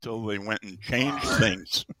till they went and changed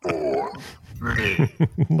things. And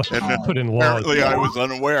then Put in laws. apparently I was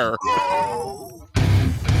unaware.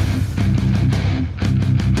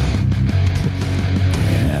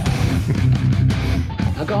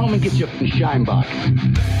 Now go home and get your shine box.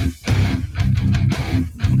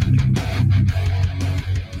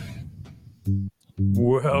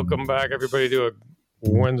 Welcome back, everybody, to a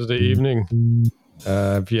Wednesday evening.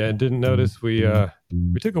 If you didn't notice, we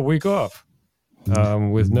took a week off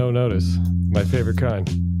with no notice. My favorite kind.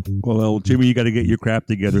 Well, Jimmy, you got to get your crap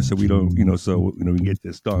together so we don't, we can get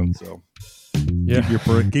this done. So Yeah.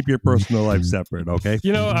 keep your personal life separate, okay?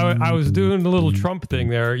 I was doing the little Trump thing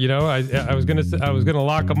there. I was gonna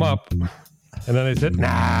lock him up, and then I said,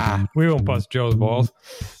 "Nah, we won't bust Joe's balls."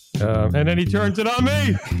 And then he turns it on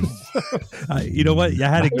me. You know what? I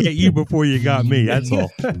had to get you before you got me. That's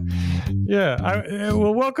all. Yeah.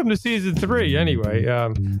 Well, welcome to season 3. Anyway,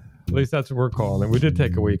 at least that's what we're calling it. We did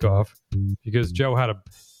take a week off because Joe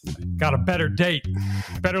got a better date,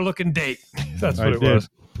 better looking date. That's what it was.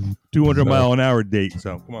 200 mile an hour date.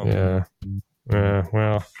 So come on. Yeah.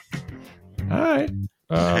 Well. All right.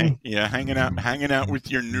 Hanging out with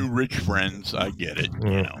your new rich friends. I get it.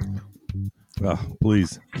 Oh,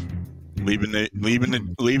 please. Leaving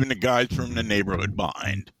the guys from the neighborhood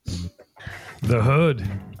behind. The hood.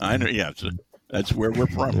 I know. Yeah, that's where we're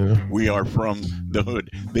from. Yeah. We are from the hood.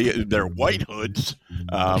 They're white hoods.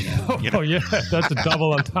 Yeah, that's a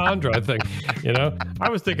double entendre, I think. I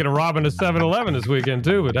was thinking of robbing a 7-Eleven this weekend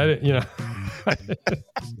too, but I didn't.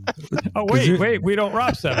 Oh wait, we don't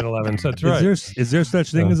rob 7-Elevens. That's right. Is there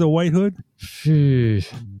such thing as a white hood?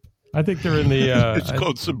 Sheesh. I think they're in the. It's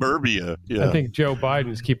called suburbia. Yeah. I think Joe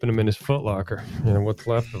Biden's keeping them in his footlocker. What's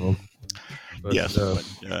left of them. But, yes.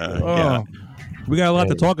 Yeah. We got a lot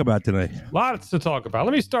to talk about today. Lots to talk about.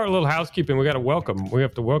 Let me start a little housekeeping. We got to welcome. We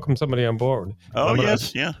have to welcome somebody on board. Oh,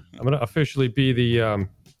 yes. I'm going to officially be the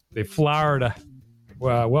Florida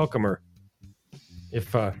welcomer.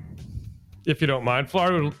 If you don't mind,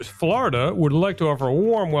 Florida would like to offer a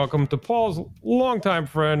warm welcome to Paul's longtime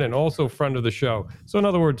friend and also friend of the show. So in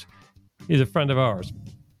other words, he's a friend of ours.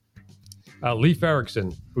 Leif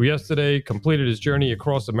Erikson, who yesterday completed his journey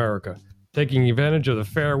across America, taking advantage of the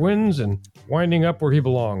fair winds and winding up where he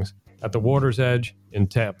belongs, at the water's edge in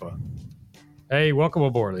Tampa. Hey, welcome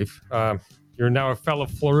aboard, Leif. You're now a fellow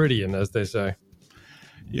Floridian, as they say.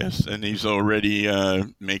 Yes, and he's already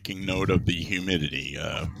making note of the humidity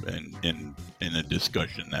in a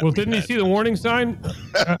discussion that. Well, didn't he see the warning sign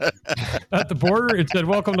at the border? It said,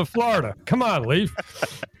 "Welcome to Florida." Come on, Leif.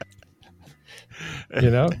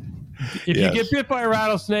 If you get bit by a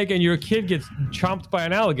rattlesnake and your kid gets chomped by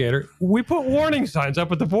an alligator, we put warning signs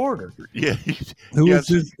up at the border. Yeah. Who is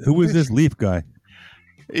this Leaf guy?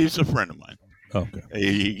 He's a friend of mine. Okay.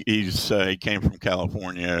 He came from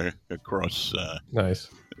California across nice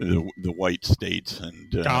the white states and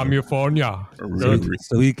California.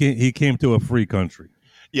 So he came to a free country.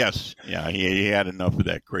 Yes. Yeah. He had enough of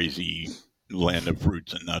that crazy land of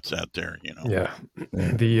fruits and nuts out there. Yeah.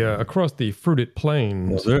 The across the fruited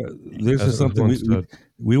plains. Well, this is something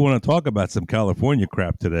we want to talk about. Some California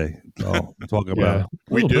crap today. Talk about.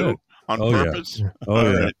 We do bit. on purpose.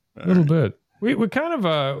 Yeah. A little bit. We kind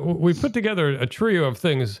of we put together a trio of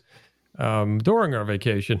things during our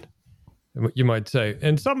vacation, you might say,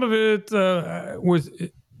 and some of it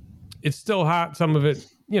it's still hot. Some of it,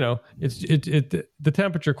 the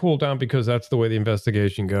temperature cooled down because that's the way the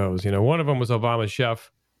investigation goes. One of them was Obama's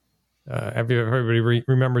chef. Everybody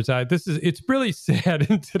remembers that. It's really sad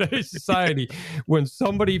in today's society when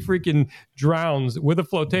somebody freaking drowns with a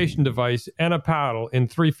flotation device and a paddle in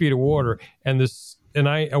 3 feet of water, and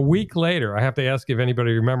a week later, I have to ask if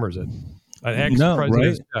anybody remembers it. An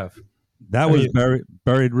ex-president's chef. That was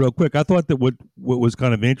buried real quick. I thought that what was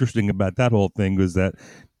kind of interesting about that whole thing was that,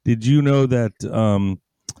 did you know that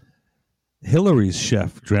Hillary's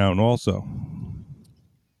chef drowned also?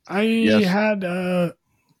 I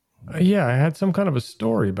had some kind of a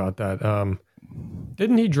story about that.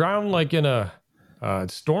 Didn't he drown like in a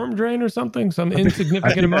storm drain or something? Some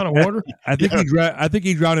insignificant amount of water? I think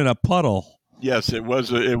he drowned in a puddle. Yes, it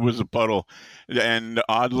was a puddle, and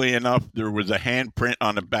oddly enough, there was a handprint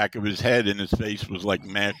on the back of his head, and his face was like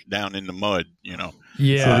mashed down in the mud.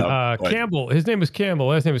 Yeah, Campbell. His name was Campbell.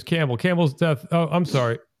 Last name was Campbell. Campbell's death. Oh, I'm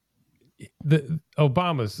sorry.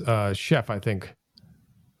 Obama's chef, I think.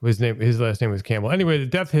 His last name was Campbell. Anyway,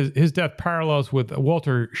 his death parallels with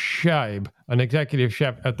Walter Scheib, an executive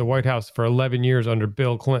chef at the White House for 11 years under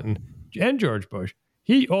Bill Clinton and George Bush.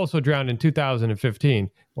 He also drowned in 2015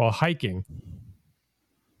 while hiking.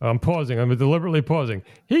 I'm pausing. I'm deliberately pausing.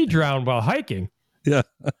 He drowned while hiking Yeah,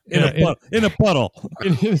 in a puddle.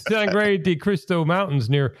 in the Sangre de Cristo Mountains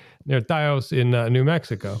near Taos in New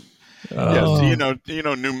Mexico. Yes, you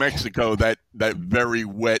know, New Mexico, that very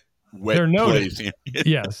wet They're noted. place.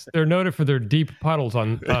 Yes, they're noted for their deep puddles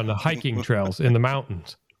on the hiking trails in the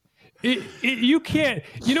mountains. You can't.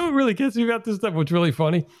 You know what really gets me about this stuff? What's really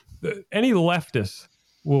funny? Any leftist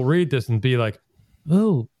will read this and be like,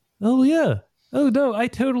 "Oh yeah, oh no, I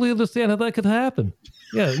totally understand how that could happen."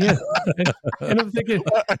 Yeah. And I'm thinking,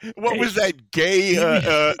 what was that gay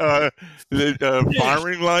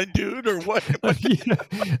firing line dude or what?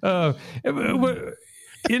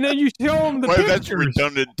 And then you show them the well, pictures. that's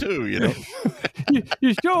redundant too, you know.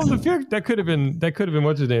 you show them the picture. That could have been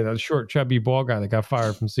what's his name? That short, chubby, bald guy that got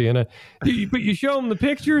fired from CNN. But you show them the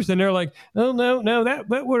pictures, and they're like, "Oh no, that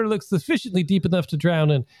water looks sufficiently deep enough to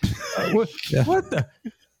drown in." What the?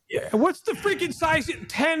 Yeah, what's the freaking size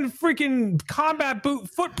 10 freaking combat boot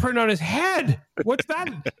footprint on his head? What's that?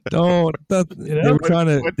 They were trying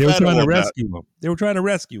to rescue him. They were trying to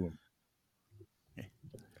rescue him.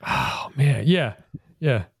 Oh man, yeah.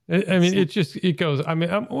 I mean, it goes. I mean,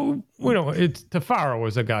 it's Tafaro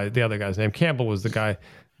was the other guy's name. Campbell was the guy,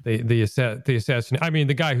 the assassin. I mean,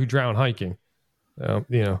 the guy who drowned hiking.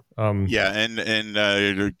 Yeah, and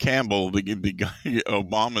Campbell, the guy,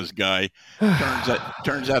 Obama's guy,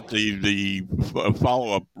 turns out the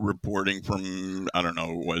follow-up reporting from, I don't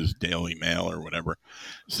know, it was Daily Mail or whatever,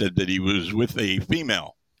 said that he was with a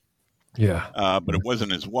female. Yeah, but it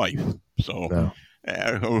wasn't his wife. So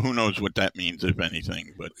who knows what that means, if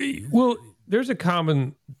anything? But well, there's a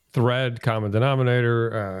common thread, common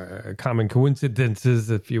denominator, common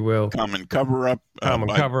coincidences, if you will, common cover-up,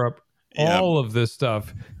 cover-up. All of this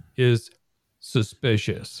stuff is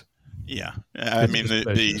suspicious. Yeah. I mean,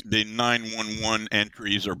 the 911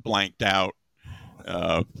 entries are blanked out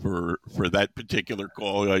for that particular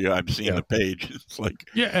call. I've seen the page. It's like...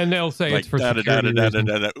 Yeah, and they'll say it's for security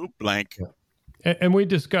reasons. Blank. Yeah. And we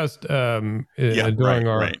discussed during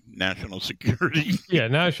our... Right. National security. Yeah,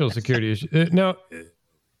 national security issue. Now,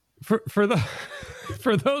 for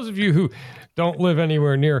those of you who don't live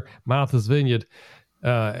anywhere near Martha's Vineyard,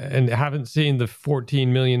 and haven't seen the $14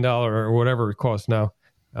 million or whatever it costs now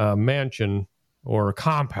mansion or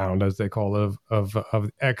compound, as they call it, of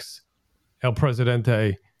ex El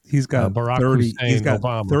Presidente. He's got Barack 30. Hussein He's got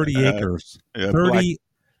Obama. 30 acres.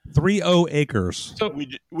 30 acres. So let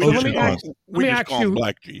me ask you,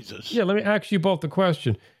 Black Jesus. Yeah, let me ask you both the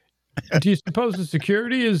question. Do you suppose the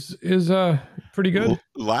security is pretty good?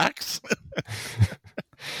 Lax.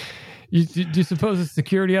 Do you suppose the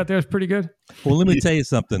security out there is pretty good? Well, let me tell you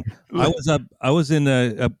something. I was in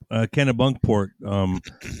Kennebunkport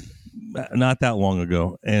not that long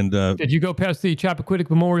ago, and did you go past the Chappaquiddick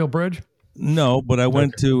Memorial Bridge? No, but I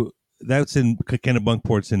went to. That's in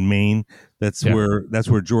Kennebunkport's in Maine. That's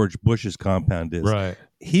where George Bush's compound is. Right.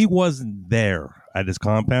 He wasn't there at his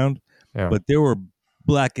compound, but there were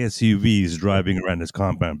black SUVs driving around his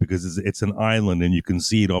compound because it's an island and you can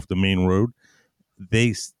see it off the main road.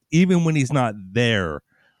 Even when he's not there,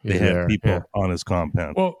 they have people on his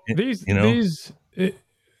compound. Well, these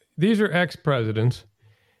are ex-presidents,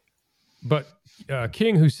 but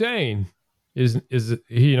King Hussein is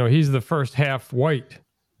he's the first half white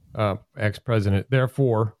ex-president.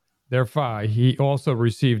 Therefore, he also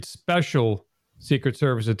received special Secret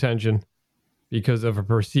Service attention because of a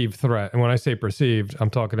perceived threat. And when I say perceived, I'm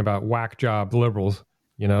talking about whack job liberals.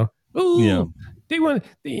 He's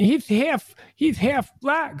half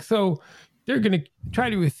black, so they're going to try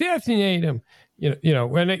to assassinate him.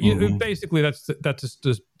 Basically that's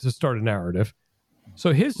to start a narrative.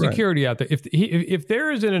 So his security out there, if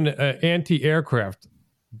there isn't an anti-aircraft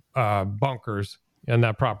bunkers in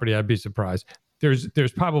that property, I'd be surprised.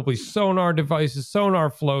 There's probably sonar devices, sonar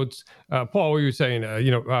floats. Paul, what were you saying?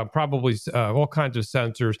 Probably all kinds of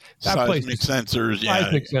sensors. Seismic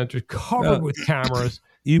sensors covered with cameras.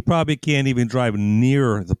 You probably can't even drive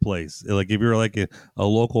near the place. Like if you're like a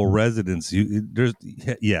local resident, you couldn't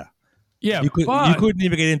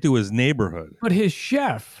even get into his neighborhood. But his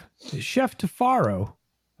chef Tafaro,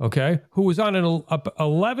 who was on an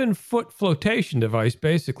 11-foot flotation device,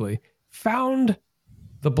 basically found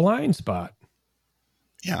the blind spot.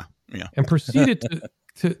 Yeah. And proceeded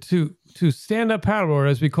to stand up paddleboard,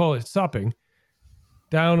 as we call it, supping.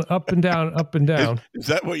 Down, up and down, up and down. Is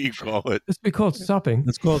that what you call it? We call it supping.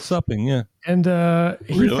 It's called supping, yeah. And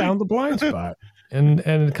he found the blind spot,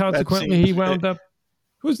 and consequently he wound up.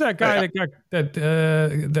 Who's that guy that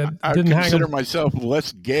didn't hang? I consider myself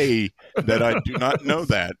less gay that I do not know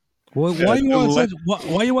that. Well,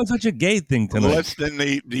 why you want such a gay thing tonight? Less than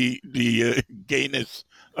the gayness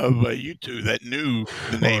you two that knew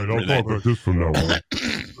the name. All right, I'll talk about this from now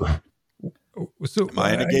on. So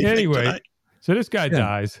anyway, so this guy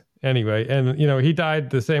dies anyway, and he died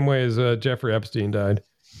the same way as Jeffrey Epstein died,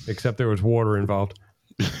 except there was water involved.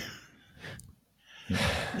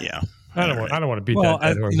 Yeah. I don't want to beat that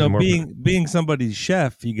dead horse anymore. Being somebody's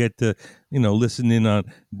chef, you get to listen in on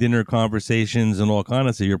dinner conversations and all kinds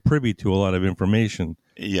of stuff. You're privy to a lot of information.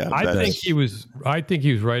 Yeah, I think he was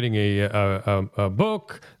writing a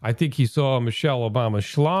book. I think he saw Michelle Obama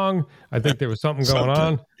schlong. I think there was something going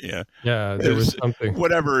on. Yeah, there was something.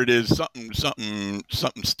 Whatever it is, something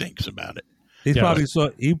stinks about it.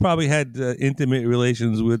 He probably had intimate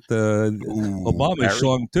relations with Obama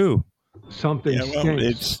schlong too. Something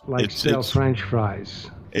stinks like stale French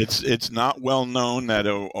fries. It's not well known that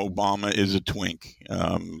Obama is a twink.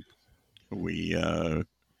 We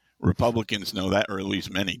Republicans know that, or at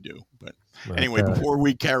least many do. But anyway, before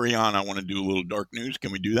we carry on, I want to do a little dark news.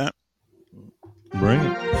 Can we do that? Bring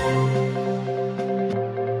it.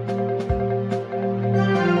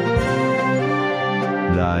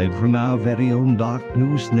 Live from our very own Dark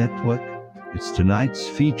News Network, it's tonight's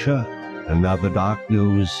feature, Another Dark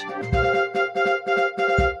News.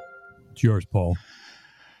 It's yours, Paul.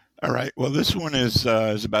 All right. Well, this one is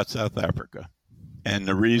about South Africa. And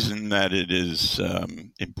the reason that it is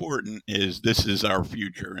important is this is our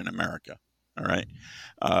future in America. All right.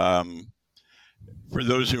 For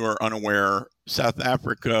those who are unaware, South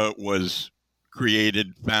Africa was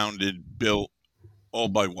created, founded, built all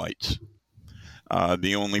by whites.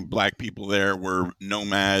 The only black people there were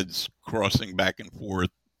nomads crossing back and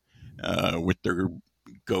forth with their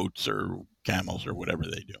goats or camels or whatever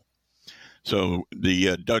they do. So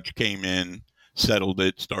the Dutch came in, settled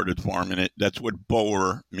it, started farming it. That's what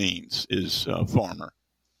Boer means, is farmer.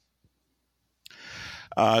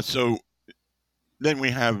 So then we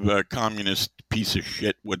have a communist piece of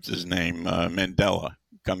shit, what's his name, Mandela,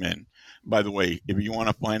 come in. By the way, if you want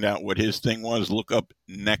to find out what his thing was, look up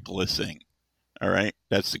necklacing. All right?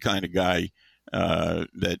 That's the kind of guy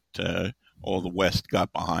that all the West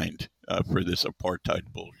got behind for this apartheid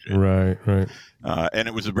bullshit. Right. And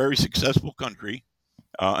it was a very successful country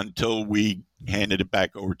until we handed it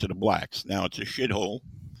back over to the blacks. Now it's a shithole.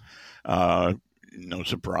 No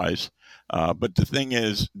surprise. But the thing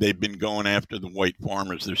is, they've been going after the white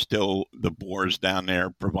farmers. They're still, the Boers down there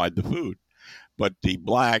provide the food. But the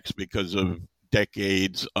blacks, because of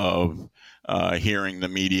decades of hearing the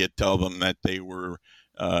media tell them that they were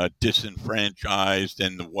disenfranchised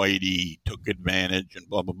and the whitey took advantage and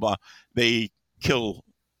blah, blah, blah, they kill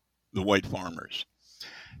the white farmers.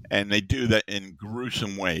 And they do that in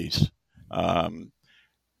gruesome ways.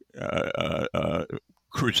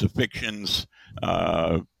 Crucifixions,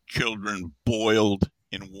 children boiled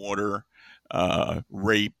in water,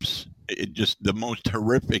 rapes, just the most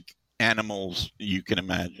horrific animals you can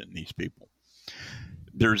imagine, these people.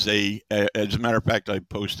 There's as a matter of fact, I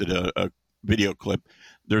posted a video clip.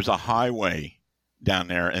 There's a highway down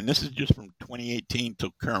there, and this is just from 2018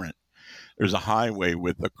 to current. There's a highway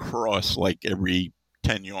with a cross like every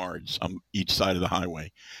 10 yards on each side of the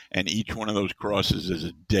highway, and each one of those crosses is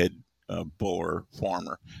a dead Boer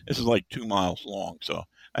farmer. This is like 2 miles long, so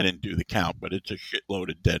I didn't do the count, but it's a shitload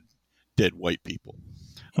of dead white people.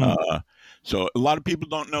 So a lot of people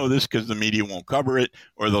don't know this because the media won't cover it,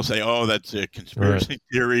 or they'll say, "Oh, that's a conspiracy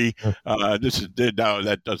theory.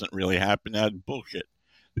 That doesn't really happen." That's bullshit.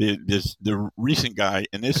 The recent guy,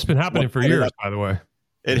 and this it's been happening for years, by the way.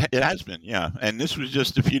 It has been, yeah. And this was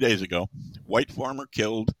just a few days ago. White farmer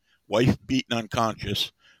killed, wife beaten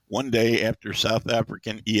unconscious. One day after South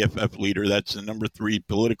African EFF leader, that's the number 3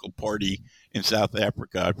 political party in South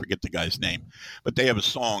Africa. I forget the guy's name, but they have a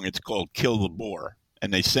song. It's called "Kill the Boer,"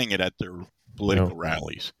 and they sing it at their political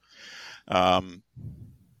rallies.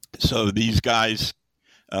 So these guys,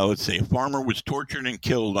 let's see, a farmer was tortured and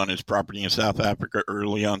killed on his property in South Africa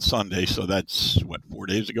early on Sunday. So that's 4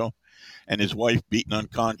 days ago. And his wife beaten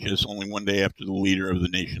unconscious only one day after the leader of the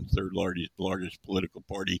nation's third largest political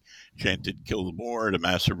party chanted "Kill the Boer" at a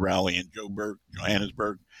massive rally in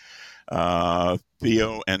Johannesburg.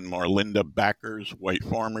 Theo and Marlinda Backers, white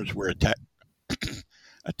farmers, were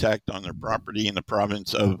attacked on their property in the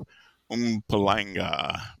province of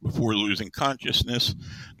Mpumalanga. Before losing consciousness,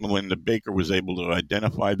 Melinda Baker was able to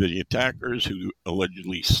identify the attackers, who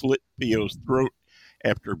allegedly slit Theo's throat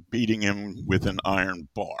after beating him with an iron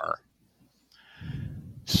bar.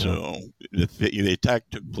 So the attack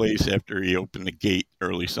took place after he opened the gate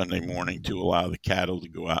early Sunday morning to allow the cattle to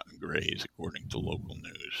go out and graze, according to local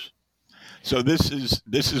news. So this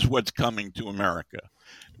is what's coming to America.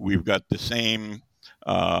 We've got the same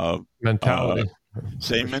mentality.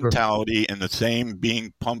 Same mentality and the same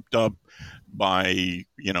being pumped up by,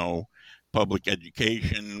 public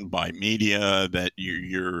education, by media, that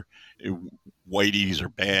your whiteys are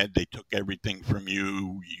bad. They took everything from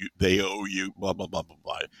you. They owe you, blah, blah, blah, blah,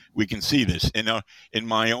 blah. We can see this in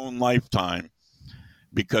my own lifetime,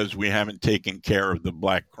 because we haven't taken care of the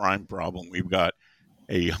black crime problem. We've got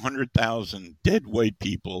 100,000 dead white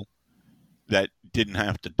people that didn't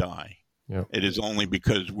have to die. Yep. It is only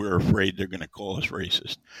because we're afraid they're going to call us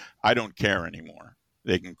racist. I don't care anymore.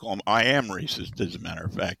 They can call me. I am racist, as a matter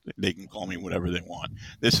of fact. They can call me whatever they want.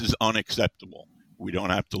 This is unacceptable. We don't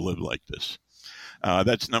have to live like this.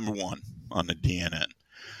 That's number one on the DNN.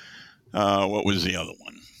 What was the other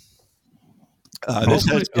one?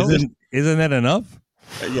 Isn't that enough?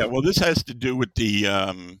 Yeah. Well, this has to do with the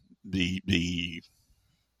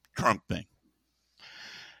Trump thing.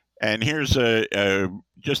 And here's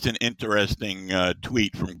just an interesting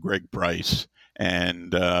tweet from Greg Price,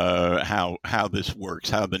 and how this works,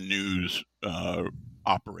 how the news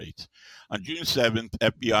operates. On June 7th,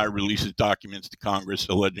 FBI releases documents to Congress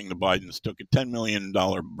alleging the Bidens took a $10 million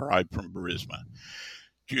bribe from Burisma.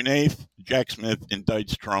 June 8th, Jack Smith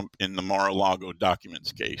indicts Trump in the Mar-a-Lago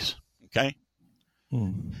documents case. Okay?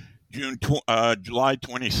 July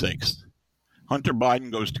 26th, Hunter Biden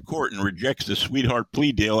goes to court and rejects the sweetheart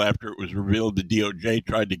plea deal after it was revealed the DOJ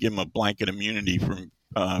tried to give him a blanket immunity from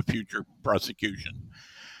future prosecution.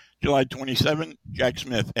 July 27, Jack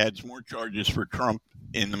Smith adds more charges for Trump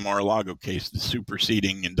in the Mar-a-Lago case, the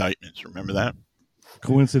superseding indictments. Remember that?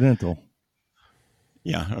 Coincidental.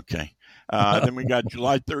 Yeah, okay. Then we got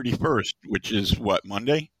July 31st, which is what,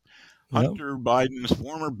 Monday? Yep. Hunter Biden's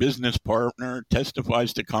former business partner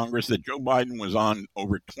testifies to Congress that Joe Biden was on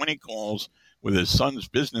over 20 calls with his son's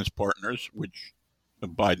business partners, which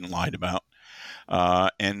Biden lied about,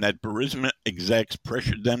 and that Burisma execs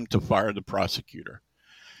pressured them to fire the prosecutor.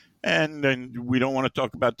 And then we don't want to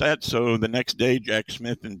talk about that, so the next day, Jack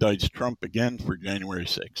Smith indicts Trump again for January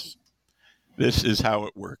 6th. This is how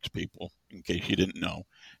it works, people, in case you didn't know.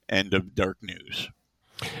 End of dark news.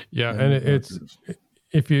 Yeah, and it's...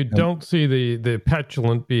 If you don't see the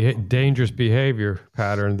petulant, dangerous behavior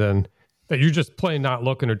pattern, then that you're just plain not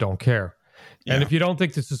looking or don't care. Yeah. And if you don't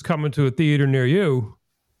think this is coming to a theater near you,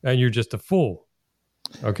 then you're just a fool.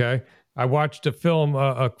 Okay? I watched a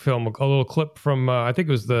little clip from, I think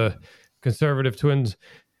it was the Conservative Twins.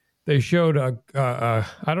 They showed I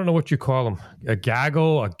don't know what you call them, a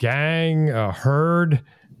gaggle, a gang, a herd,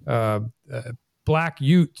 black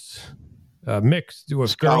youths. Mixed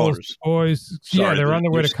with girls, boys. Sorry, they're on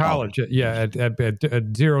their way to college.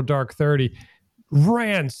 At 0 dark 30,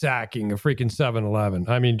 ransacking a freaking 7-Eleven.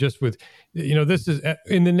 I mean, just with, this is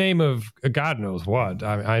in the name of God knows what.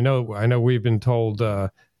 I know we've been told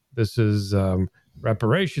this is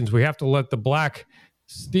reparations. We have to let the black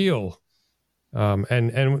steal. And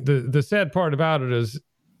the sad part about it is,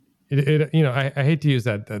 I hate to use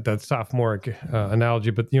that sophomoric analogy,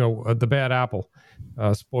 but the bad apple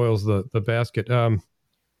spoils the basket.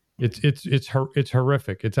 It's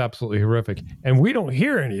horrific. It's absolutely horrific, and we don't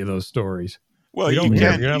hear any of those stories. Well, you're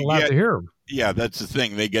not allowed to hear them. Yeah, that's the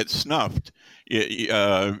thing. They get snuffed.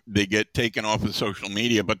 They get taken off of social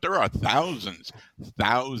media, but there are thousands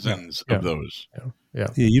of those. Yeah.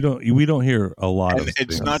 We don't hear a lot of it's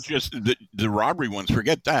things. Not just the robbery ones.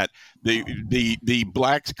 Forget that. The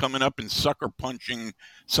blacks coming up and sucker punching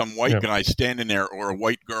some white guy standing there, or a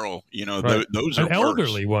white girl. Those are an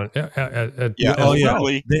elderly one.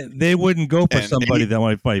 Elderly. They wouldn't go for somebody that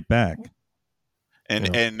might fight back.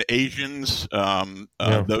 And Asians,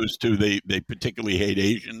 those two, they particularly hate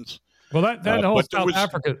Asians. Well, that whole South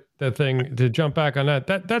Africa thing, to jump back on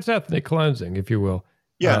that's ethnic cleansing, if you will.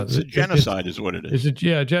 Yeah, it's a genocide is what it is.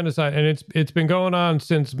 Genocide, and it's been going on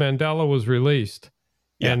since Mandela was released,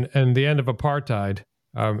 and the end of apartheid.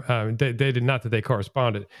 They did not that they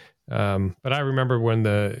corresponded, but I remember when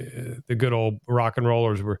the good old rock and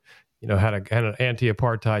rollers were, had an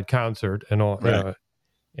anti-apartheid concert and all, right.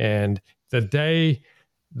 And the day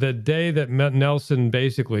that Nelson,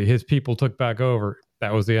 basically his people took back over,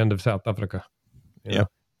 that was the end of South Africa. Yeah.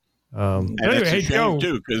 And anyway, it's a shame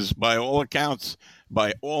too, because by all accounts,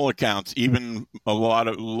 even a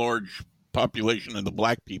large population of the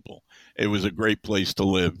black people, it was a great place to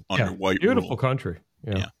live under white beautiful rule. Country.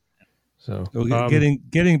 Yeah. So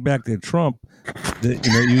getting back to Trump,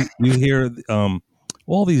 you hear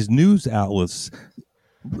all these news outlets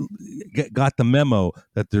got the memo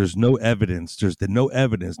that there's no evidence. There's no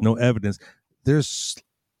evidence. There's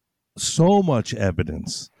so much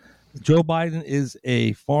evidence. Joe Biden is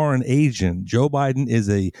a foreign agent. Joe Biden is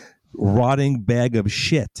a rotting bag of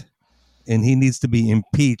shit, and he needs to be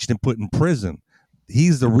impeached and put in prison.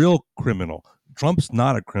 he's the real criminal. Trump's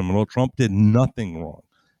not a criminal. Trump did nothing wrong.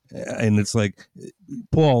 And it's like,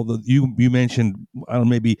 Paul, you mentioned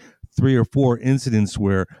maybe 3 or 4 incidents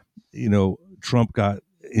where, Trump got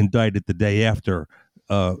indicted the day after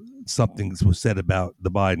something was said about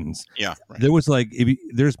the Bidens. Yeah, right. There was like,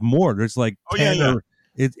 there's more. There's like 10 or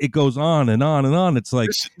it goes on and on and on. It's like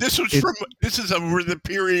this is over the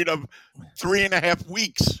period of 3.5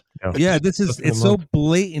 weeks. Yeah, it's so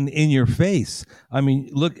blatant in your face. I mean,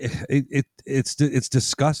 look, it's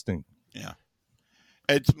disgusting. Yeah.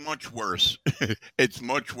 It's much worse. It's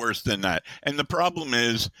much worse than that. And the problem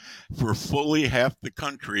is, for fully half the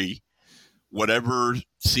country, whatever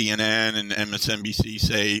CNN and MSNBC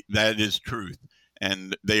say, that is truth.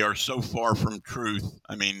 And they are so far from truth.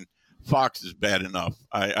 I mean, Fox is bad enough.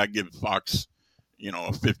 I give Fox, a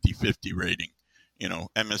 50-50 rating.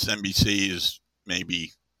 MSNBC is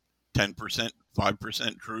maybe 10%,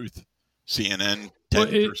 5% truth. CNN, 10%.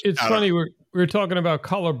 Well, it's funny. We're talking about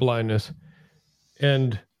color blindness.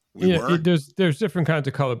 And there's different kinds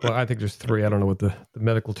of color. I think there's 3. I don't know what the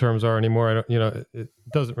medical terms are anymore. It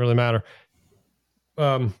doesn't really matter.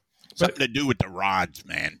 Something to do with the rods,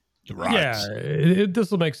 man. The rods. Yeah,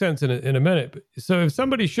 this will make sense in a minute. So if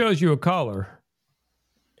somebody shows you a color,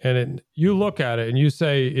 and you look at it and you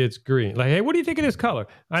say it's green, like, hey, what do you think of this color?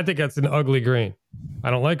 I think that's an ugly green.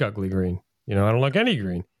 I don't like ugly green. I don't like any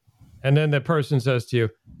green. And then the person says to you,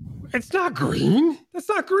 it's not green. That's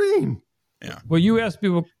not green. Yeah. Well, you ask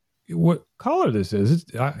people what color this is,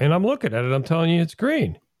 and I'm looking at it. I'm telling you, it's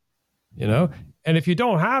green. And if you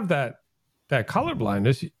don't have that color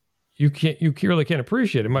blindness, you really can't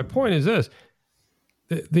appreciate it. My point is this: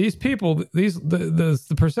 these people,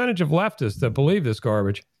 the percentage of leftists that believe this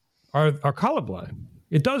garbage are colorblind.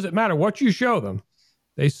 It doesn't matter what you show them.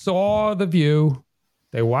 They saw The View,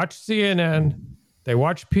 they watched CNN, they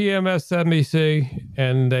watched PMSNBC,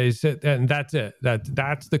 and they said, and that's it.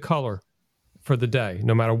 That's the color for the day.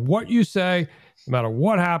 No matter what you say, no matter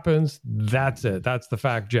what happens, that's it. That's the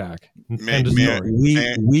fact, Jack. Weak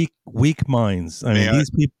minds. I mean,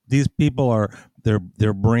 these people are their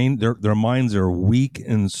minds are weak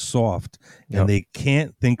and soft, and they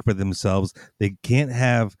can't think for themselves. They can't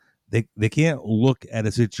look at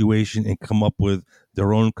a situation and come up with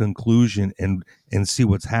their own conclusion and see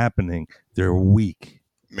what's happening. They're weak.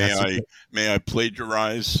 May I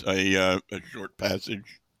plagiarize a short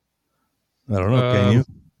passage? I don't know. Can you?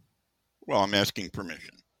 Well, I'm asking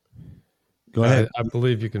permission. Go ahead. I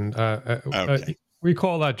believe you can. Okay. We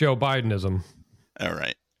call that Joe Bidenism. All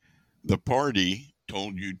right. The party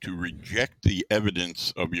told you to reject the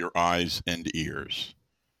evidence of your eyes and ears.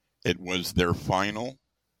 It was their final,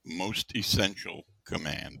 most essential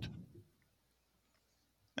command.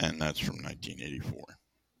 And that's from 1984.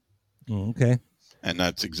 Okay. And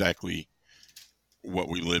that's exactly what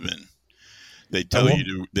we live in. They tell you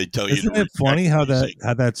to. They tell you to. Isn't it funny how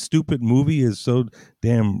that stupid movie is so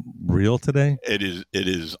damn real today? It is. It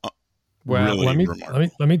is. Well, really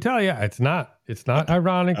let me tell you, it's not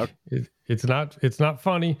ironic. Okay. It's not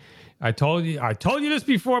funny. I told you this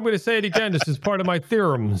before. I'm going to say it again. This is part of my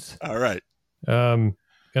theorems. All right. And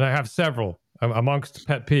I have several amongst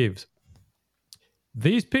pet peeves.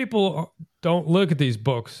 These people don't look at these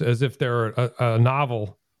books as if they're a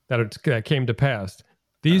novel that came to pass.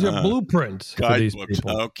 These are blueprints for these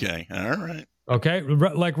people. Okay. All right. Okay.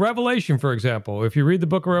 Like Revelation, for example. If you read the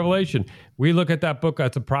book of Revelation, we look at that book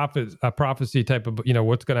as a prophecy type of,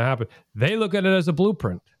 what's going to happen. They look at it as a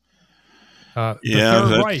blueprint. The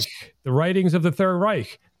Third Reich, the writings of the Third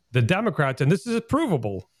Reich, the Democrats, and this is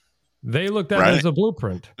provable. They looked at it as a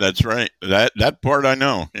blueprint. That's right. That part I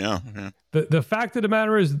know. Yeah. The fact of the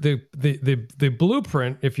matter is the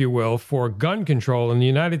blueprint, if you will, for gun control in the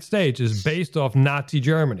United States is based off Nazi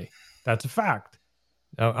Germany. That's a fact.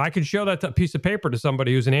 Now, I can show that piece of paper to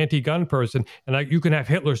somebody who's an anti-gun person, and you can have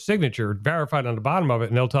Hitler's signature verified on the bottom of it,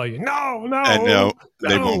 and they'll tell you, no,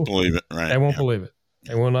 they won't believe it. Right? They won't believe it.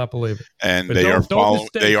 They will not believe it. And they are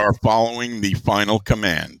following the final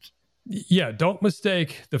command. Yeah, don't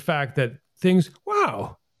mistake the fact that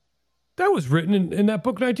that was written in that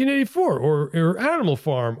book 1984 or Animal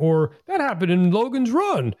Farm, or that happened in Logan's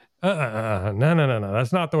Run. No.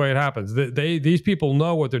 That's not the way it happens. These people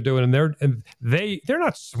know what they're doing, and they're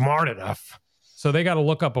not smart enough. So they got to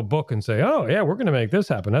look up a book and say, oh yeah, we're going to make this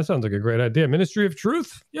happen. That sounds like a great idea. Ministry of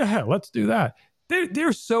Truth. Yeah, let's do that.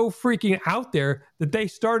 They're so freaking out there that they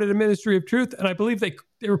started a Ministry of Truth, and I believe they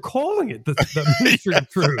were calling it the Ministry of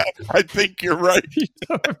Truth. I think you're right. You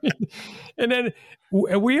know what I mean? And then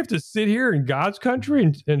we have to sit here in God's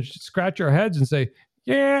country and scratch our heads and say,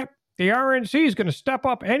 yeah, the RNC is going to step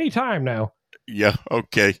up anytime now. Yeah,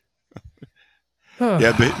 okay.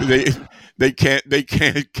 Yeah, they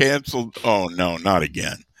can't cancel. Oh no, not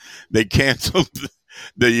again. They canceled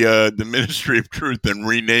the Ministry of Truth and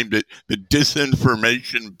renamed it the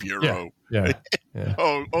Disinformation Bureau. Yeah.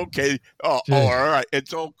 Oh, okay. Oh, all right.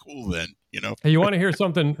 It's all cool then. Hey, you want to hear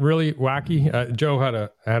something really wacky? Joe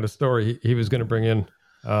had a story. He was going to bring in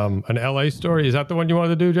an LA story. Is that the one you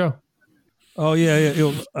wanted to do, Joe? Oh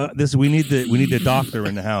yeah. This we need the doctor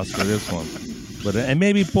in the house for this one. But and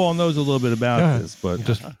maybe Paul knows a little bit about this, but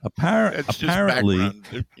apparently,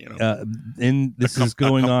 this is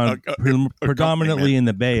going on predominantly in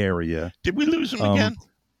the Bay Area. Did we lose him again?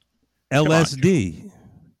 LSD.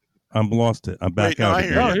 I'm lost. I'm back out.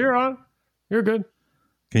 Oh, you're on. You're good.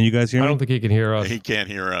 Can you guys hear me? I don't think he can hear us. He can't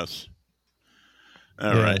hear us.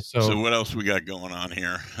 All right. So what else we got going on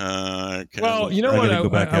here? Well, you know what?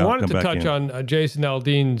 I wanted to touch on Jason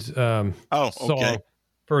Aldean's song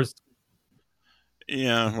first.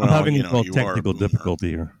 Yeah, well, I'm having a little technical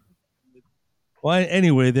difficulty here. Well,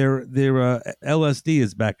 anyway, their LSD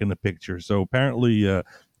is back in the picture. So apparently,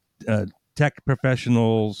 tech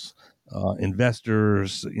professionals,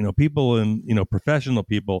 investors, people and professional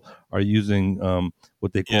people are using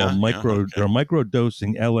what they call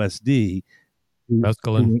microdosing LSD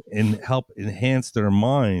and help enhance their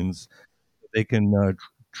minds. They can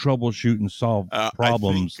troubleshoot and solve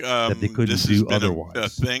problems that they couldn't do otherwise. A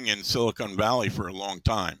thing in Silicon Valley for a long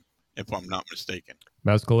time, if I'm not mistaken.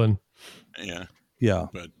 Mescaline. Yeah.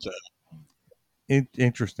 But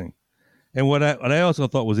interesting. And what I also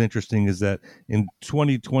thought was interesting is that in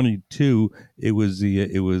 2022, it was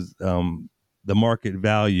the market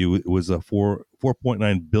value. It was a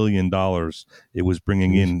 $4.9 billion. It was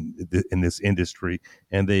bringing in this industry,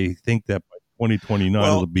 and they think that by 2029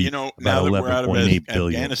 it'll be about $11.8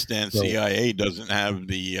 billion. Afghanistan, CIA doesn't have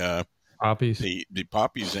the poppies. The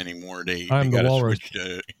poppies anymore. They got to switch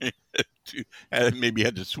maybe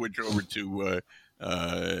had to switch over to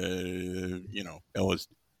LSD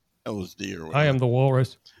or whatever. I am the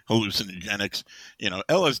walrus. Hallucinogenics.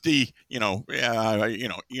 LSD. You know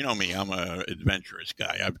me. I'm a adventurous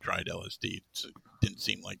guy. I've tried LSD. It didn't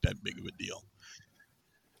seem like that big of a deal.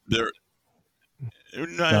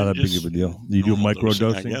 Not a big of a deal. You do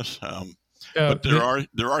microdosing, I guess. But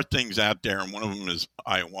there are things out there, and one of them is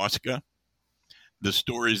ayahuasca. The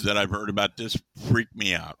stories that I've heard about this freak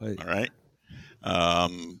me out. All right,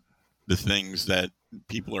 the things that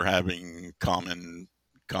people are having common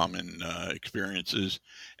experiences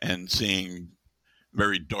and seeing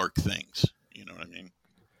very dark things. You know what I mean?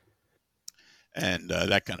 And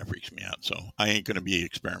that kind of freaks me out. So I ain't going to be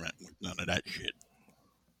experimenting with none of that shit.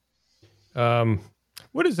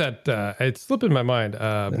 What is that? It's slipping my mind.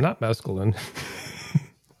 Not mescaline.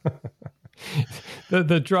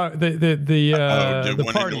 the drug, the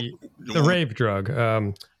party, the rave drug.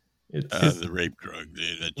 It's the rape drug.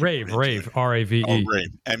 Rave, R-A-V-E. Oh,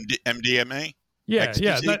 rave. MDMA? Yeah,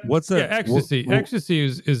 ecstasy? yeah. What's that? Yeah, ecstasy. Ecstasy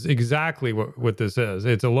is exactly what this is.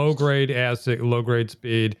 It's a low grade acid, low grade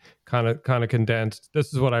speed, kind of condensed.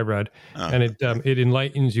 This is what I read, and it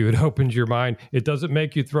enlightens you. It opens your mind. It doesn't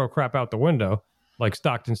make you throw crap out the window like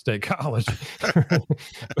Stockton State College.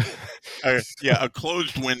 A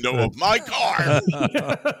closed window of my car. A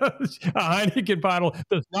Heineken bottle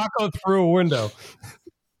does not go through a window.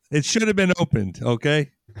 It should have been opened.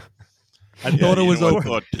 Okay. I thought it was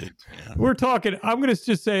open. We're talking. I'm going to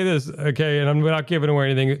just say this, okay, and I'm not giving away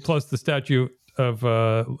anything. Plus, the statute of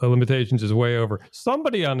limitations is way over.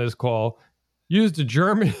 Somebody on this call used a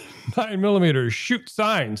German 9mm to shoot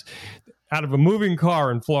signs out of a moving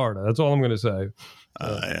car in Florida. That's all I'm going to say.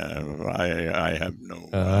 I have no.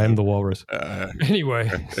 I am the walrus. Anyway,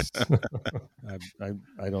 I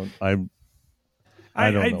don't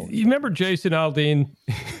know. You remember Jason Aldean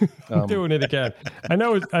doing it again? I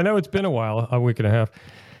know it's been a while, a week and a half.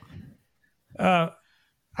 I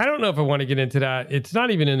don't know if I want to get into that. It's not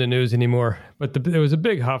even in the news anymore, but there was a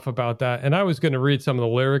big huff about that. And I was going to read some of the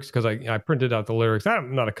lyrics because I printed out the lyrics.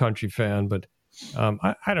 I'm not a country fan, but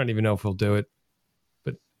I don't even know if he'll do it.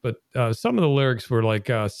 But some of the lyrics were like,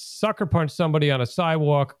 sucker punch somebody on a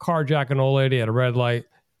sidewalk, carjack an old lady at a red light,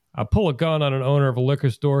 pull a gun on an owner of a liquor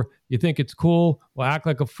store. You think it's cool? Well, act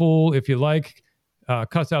like a fool if you like.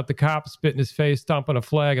 Cuss out the cop, spit in his face, stomp on a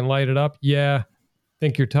flag and light it up. Yeah,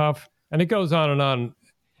 think you're tough. And it goes on and on.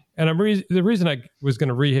 And the reason I was going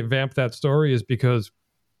to revamp that story is because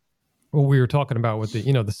what we were talking about with the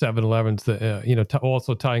 7-Elevens,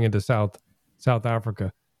 also tying into South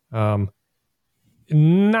Africa. I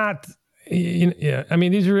mean,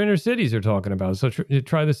 these are inner cities they're talking about. So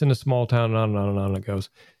try this in a small town, and on and on and on it goes.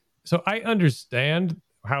 So I understand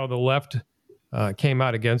how the left came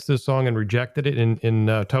out against this song and rejected it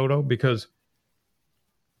in toto, because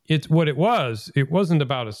it's what it was. It wasn't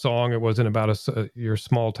about a song. It wasn't about your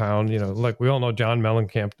small town. You know, like we all know John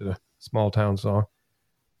Mellencamp did a small town song.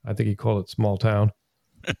 I think he called it Small Town.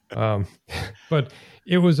 But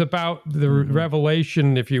it was about the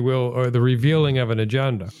revelation, if you will, or the revealing of an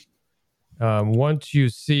agenda. Once you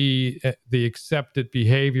see the accepted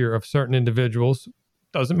behavior of certain individuals,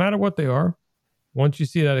 doesn't matter what they are. Once you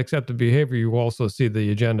see that accepted behavior, you also see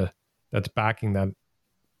the agenda that's backing that.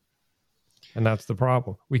 And that's the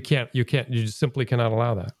problem. You just simply cannot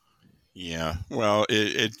allow that. Yeah. Well,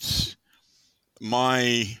 it's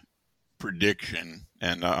my prediction,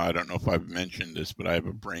 and I don't know if I've mentioned this, but I have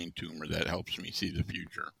a brain tumor that helps me see the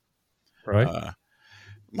future. Right.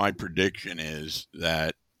 My prediction is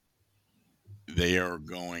that they are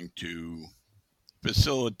going to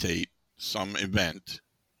facilitate some event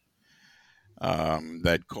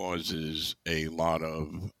that causes a lot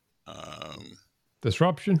of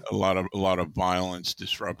disruption, a lot of violence,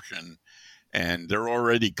 disruption, and they're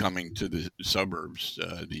already coming to the suburbs.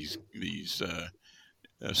 These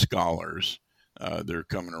scholars, they're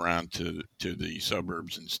coming around to the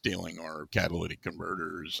suburbs and stealing our catalytic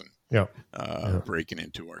converters and breaking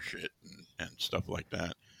into our shit and stuff like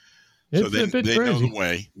that. So they know the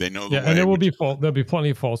way. They know the way. And there'll be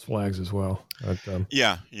plenty of false flags as well. But,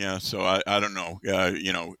 yeah. So I don't know.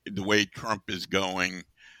 The way Trump is going,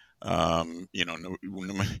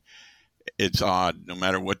 it's odd. No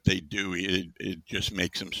matter what they do, it just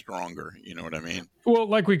makes them stronger. You know what I mean? Well,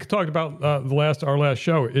 like we talked about our last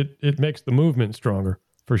show, it makes the movement stronger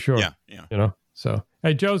for sure. Yeah. So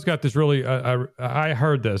hey, Joe's got this really. I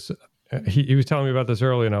heard this. He was telling me about this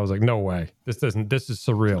earlier, and I was like, no way. This is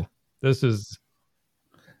surreal. This is.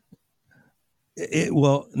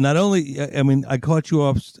 Well, not only, I mean, I caught you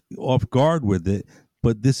off guard with it,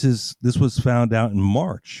 but this was found out in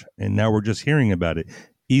March, and now we're just hearing about it.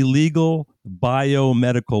 Illegal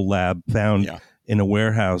biomedical lab found in a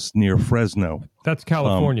warehouse near Fresno. That's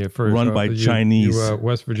California, run by Chinese,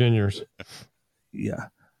 West Virginians. Yeah.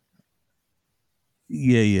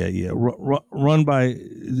 Run by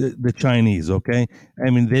the Chinese. Okay, I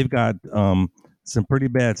mean they've got some pretty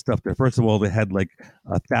bad stuff there. First of all, they had like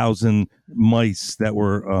 1,000 mice that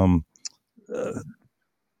were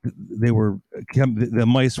the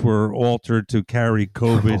mice were altered to carry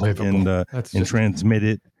COVID and transmit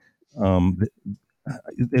it.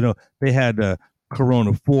 They had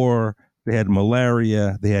Corona 4, they had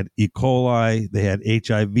malaria, they had E. coli, they had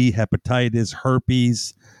HIV, hepatitis,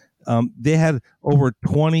 herpes. They had over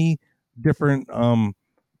 20 different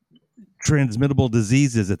transmittable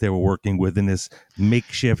diseases that they were working with in this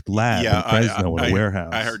makeshift lab in Fresno in a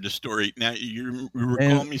warehouse. I heard the story. Now, you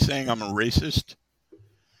recall me saying I'm a racist?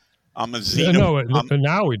 I'm a xenophobe. No,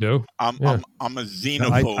 now we do. I'm a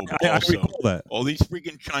xenophobe. I recall that. All these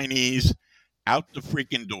freaking Chinese out the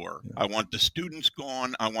freaking door. I want the students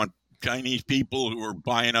gone. I want Chinese people who are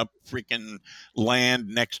buying up freaking land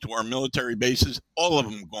next to our military bases, all of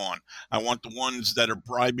them gone. I want the ones that are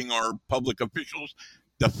bribing our public officials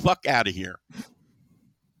the fuck out of here.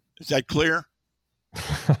 Is that clear?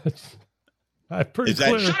 Pretty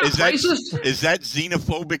clear. Is that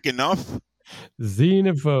xenophobic enough?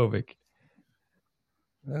 Xenophobic.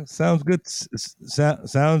 That sounds good.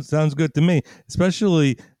 Sounds good to me.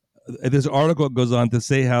 Especially this article goes on to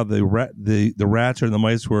say how the rats or the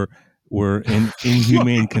mice were in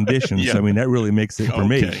inhumane conditions. Yeah. I mean, that really makes it for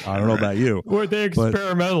me. I don't know about you. Were they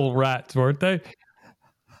experimental rats, weren't they?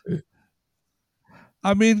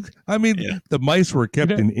 I mean, the mice were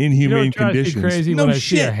kept in inhumane conditions. Me crazy when I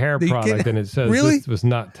see a hair product and it says this was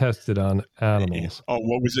not tested on animals. Oh,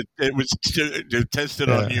 what was it? It was tested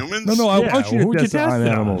on humans? No, I want you to test it on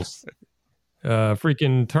animals.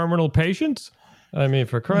 Freaking terminal patients? I mean,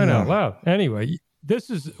 for crying out loud. Anyway,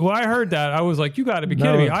 I heard that. I was like, you got to be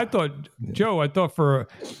kidding me. I thought, Joe, for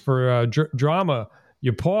drama,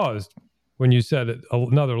 you paused when you said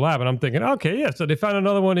another lab. And I'm thinking, okay, so they found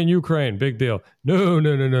another one in Ukraine. Big deal. No.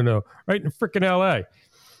 Right in freaking LA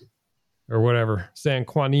or whatever. San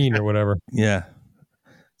Quintin or whatever. Yeah.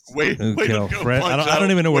 Wait, I don't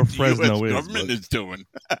even know where Fresno is. Government is doing.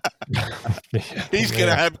 He's going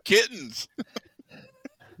to have kittens.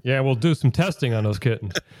 Yeah, we'll do some testing on those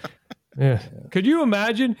kittens. Yeah. Could you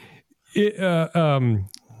imagine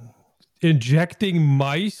injecting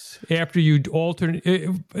mice after you alter?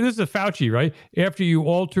 This is a Fauci, right? After you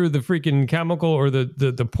alter the freaking chemical or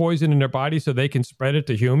the poison in their body so they can spread it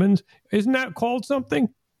to humans. Isn't that called something?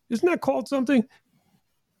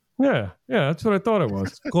 Yeah, that's what I thought it was.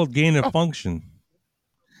 It's called gain of function.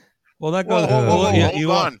 Well, that goes. You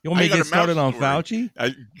want me to get started on Fauci?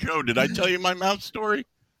 Joe, did I tell you my mouth story?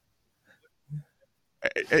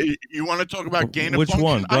 Hey, you want to talk about gain of Which function?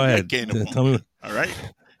 one? Go ahead. Gain of Tell me. function. All right.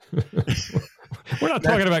 We're not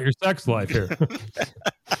talking about your sex life here.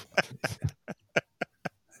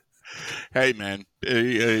 Hey, man,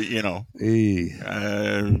 little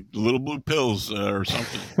blue pills or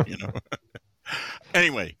something,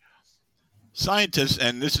 Anyway, scientists,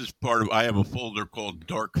 and this is part of, I have a folder called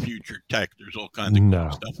Dark Future Tech. There's all kinds of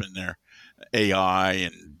cool stuff in there. AI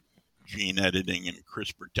and gene editing and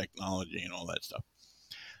CRISPR technology and all that stuff.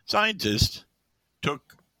 Scientists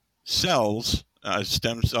took cells,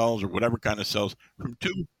 stem cells or whatever kind of cells, from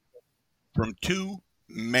two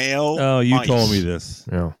male mice. Told me this.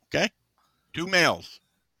 Yeah. Okay? 2 males.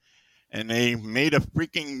 And they made a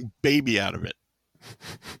freaking baby out of it.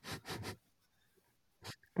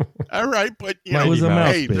 All right, but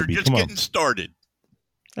hey, they're just getting started.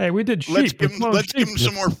 Hey, we did sheep. Let's give them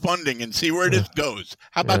some more funding and see where this goes.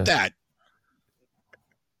 How about that?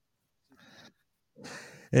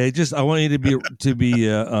 Hey, I want you to be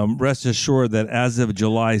rest assured that as of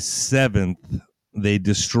July 7th, they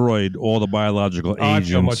destroyed all the biological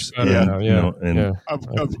agents. They're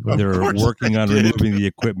working on removing the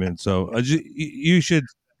equipment. So you should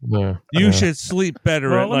sleep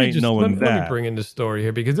better at night knowing that. Let me bring in the story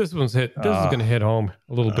here because this one's hit. This is going to hit home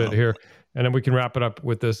a little bit here, and then we can wrap it up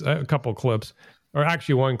with this a couple of clips, or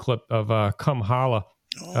actually one clip of Kamala.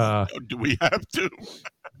 Do we have to?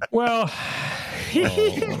 Well,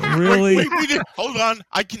 really? Wait, hold on.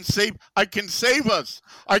 I can save us.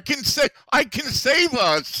 I can save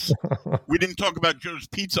us. We didn't talk about Joe's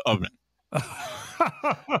Pizza Oven.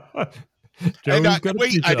 I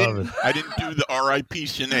didn't do the R.I.P.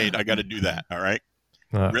 Sinead. I got to do that. All right,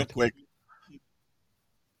 real quick.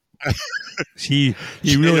 He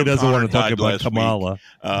really doesn't want to talk about Kamala.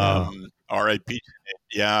 R.I.P.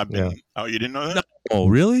 Yeah, I've been. Oh, you didn't know that? Oh,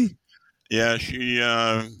 really? Yeah, she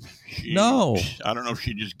no. I don't know if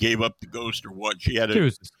she just gave up the ghost or what. She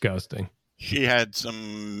was disgusting. She had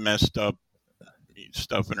some messed up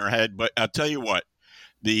stuff in her head. But I'll tell you what,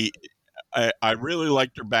 I really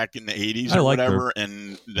liked her back in the 80s or whatever,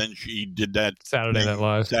 and then she did that Saturday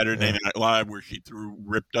Night Live where she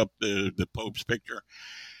ripped up the Pope's picture.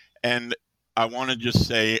 And I want to just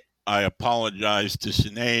say I apologize to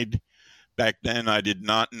Sinead. Back then, I did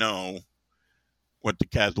not know what the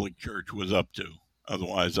Catholic Church was up to.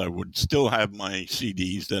 Otherwise, I would still have my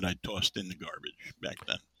CDs that I tossed in the garbage back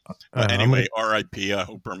then. But anyway, R.I.P. I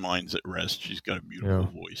hope her mind's at rest. She's got a beautiful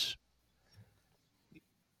voice.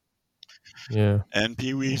 Yeah. And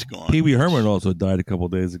Pee-wee's gone. Pee-wee Herman also died a couple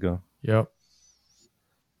days ago. Yep.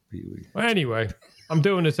 Pee-wee. Well, anyway, I'm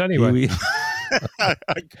doing this anyway.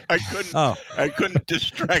 I couldn't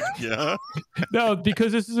distract you, huh? No,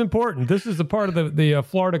 because this is important. This is the part of the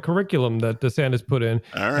Florida curriculum that DeSantis put in.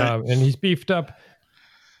 All right. And he's beefed up.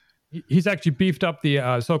 He's actually beefed up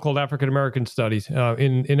the so-called African American studies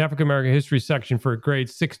in African American history section for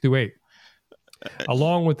grades 6 to 8,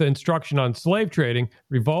 along with the instruction on slave trading,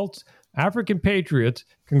 revolts, African patriots,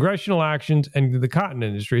 congressional actions, and the cotton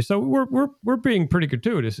industry. So we're being pretty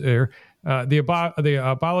gratuitous here. The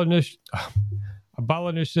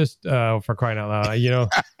abolitionist, for crying out loud,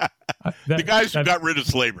 the guys who got rid of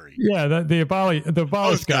slavery. Yeah, the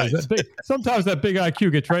abolish guys. Sometimes that big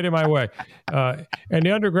IQ gets right in my way. And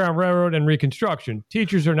the Underground Railroad and Reconstruction.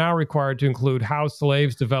 Teachers are now required to include how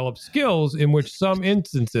slaves developed skills in which some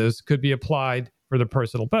instances could be applied for their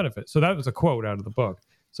personal benefit. So that was a quote out of the book.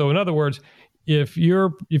 So in other words, if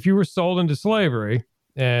you were sold into slavery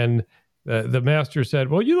and the master said,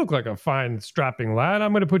 "Well, you look like a fine, strapping lad.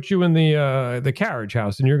 I'm going to put you in the carriage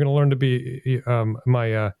house, and you're going to learn to be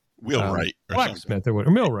my wheelwright, blacksmith or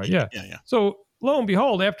millwright." Yeah. So lo and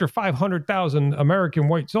behold, after 500,000 American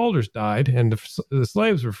white soldiers died and the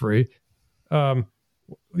slaves were free,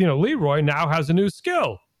 Leroy now has a new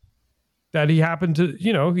skill that he happened to.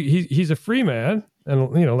 He's a free man.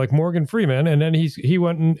 And like Morgan Freeman, and then he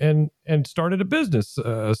went and started a business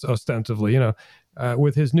ostensibly,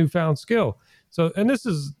 with his newfound skill. So, and that's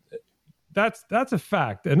a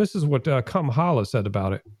fact, and this is what Kamala said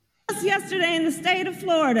about it. Yesterday in the state of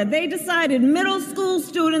Florida, they decided middle school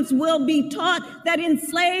students will be taught that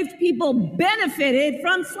enslaved people benefited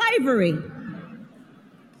from slavery.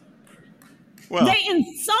 Well, they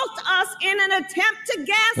insult us in an attempt to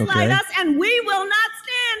gaslight us, and we will not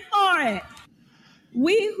stand for it.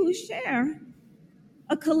 We who share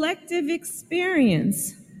a collective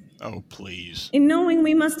experience. Oh, please. In knowing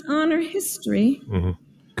we must honor history and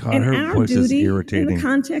our duty in the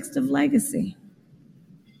context of legacy.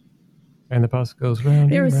 And the bus goes round.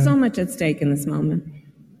 There is so much at stake in this moment.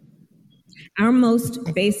 Our most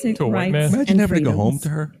basic rights and Imagine having to go home to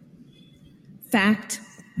her. Fact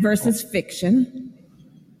versus fiction.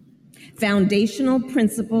 foundational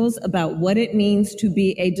principles about what it means to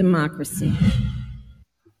be a democracy.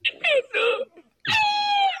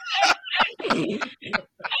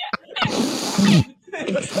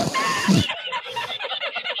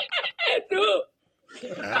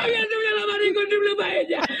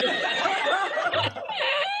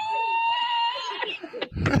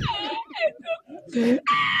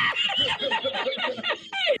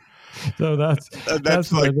 So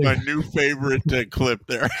that's like my new favorite clip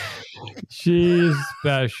there. She's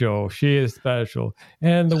special. She is special.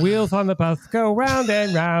 And the wheels on the bus go round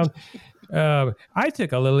and round. I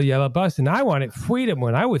took a little yellow bus and I wanted freedom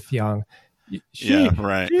when I was young. Yeah,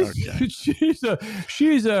 right.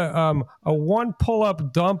 She's a one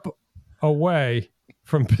pull-up dump away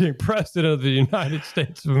from being president of the United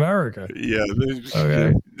States of America. Yeah,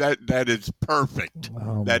 okay. That is perfect.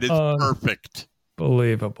 That is perfect.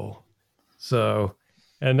 Believable. So,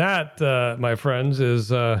 and that, my friends, is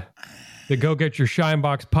the Go Get Your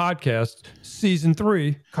Shinebox podcast, season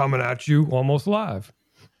 3, coming at you almost live.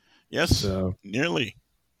 Yes, so. Nearly.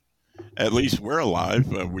 At least we're alive,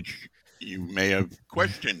 which you may have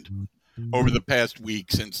questioned over the past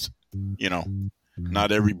week since,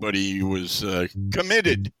 not everybody was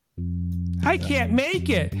committed. I can't make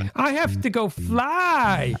it. I have to go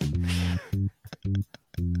fly.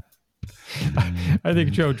 I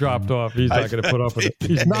think Joe dropped off. He's not going to put up with it.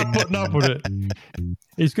 He's not putting up with it.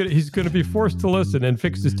 He's going to be forced to listen and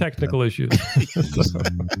fix his technical issues.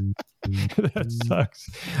 That sucks.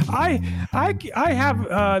 I have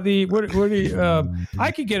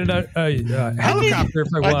I could get a helicopter if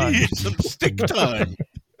I want. I need some stick time.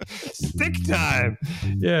 Stick time.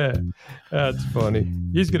 Yeah, that's funny.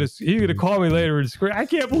 He's gonna call me later and scream, I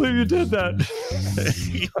can't believe you did that.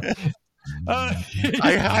 I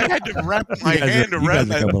had to wrap my hand around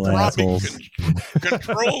that throbbing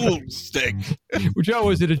control stick. Joe,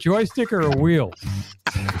 was it a joystick or a wheel?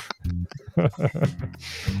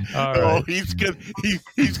 Right. He's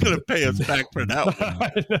gonna pay us back for that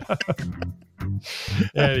one.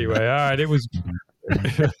 Anyway, all right, it was.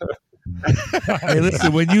 Hey,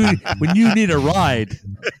 listen, when you need a ride,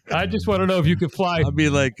 I just want to know if you could fly. I'll be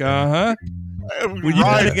like, when you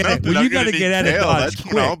gotta get out of Dodge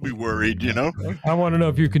quick, I'll be worried. I want to know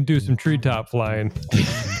if you can do some treetop flying.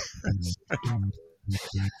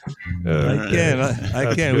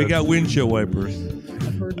 I can. We got windshield wipers.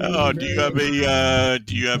 Oh, do you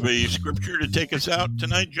have a scripture to take us out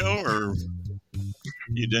tonight, Joe, or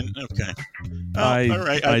you didn't? Okay. All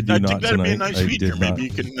right. I do not think that'd tonight. be a nice feature. Maybe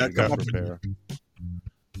you can come up with.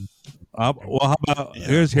 Well, how about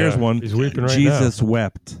here's one. He's weeping right Jesus now.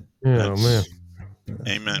 Wept. Oh man.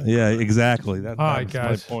 Amen. Yeah, exactly. All right,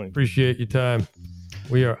 guys. My point. Appreciate your time.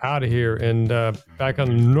 We are out of here and back on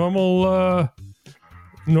the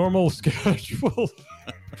normal schedule,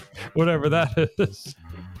 whatever that is.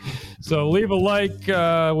 So leave a like.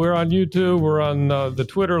 We're on YouTube. We're on the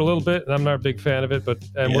Twitter a little bit, and I'm not a big fan of it, but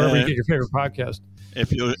wherever you get your favorite podcast.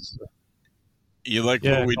 If you like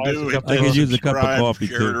what we do, I could use a cup of coffee.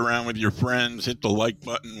 Share it around with your friends. Hit the like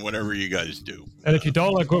button. Whatever you guys do. And if you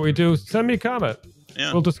don't like what we do, send me a comment.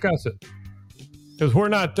 Yeah. We'll discuss it. Because we're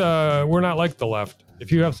not like the left.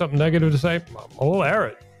 If you have something negative to say, we'll air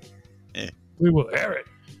it. Yeah. We will air it.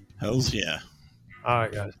 Hells yeah. All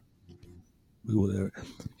right, guys. We will air it.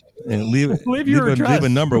 And leave your address. Leave a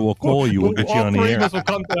number. We'll call you. We'll get you on the air. All 3 of us will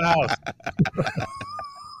come to the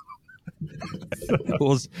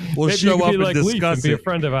house. We'll show up and discuss and be a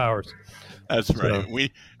friend of ours. That's right.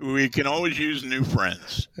 We can always use new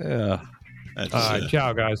friends. Yeah. All right.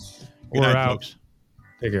 Ciao, guys. We're out. Folks.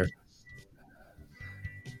 Take care.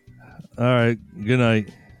 All right. Good night.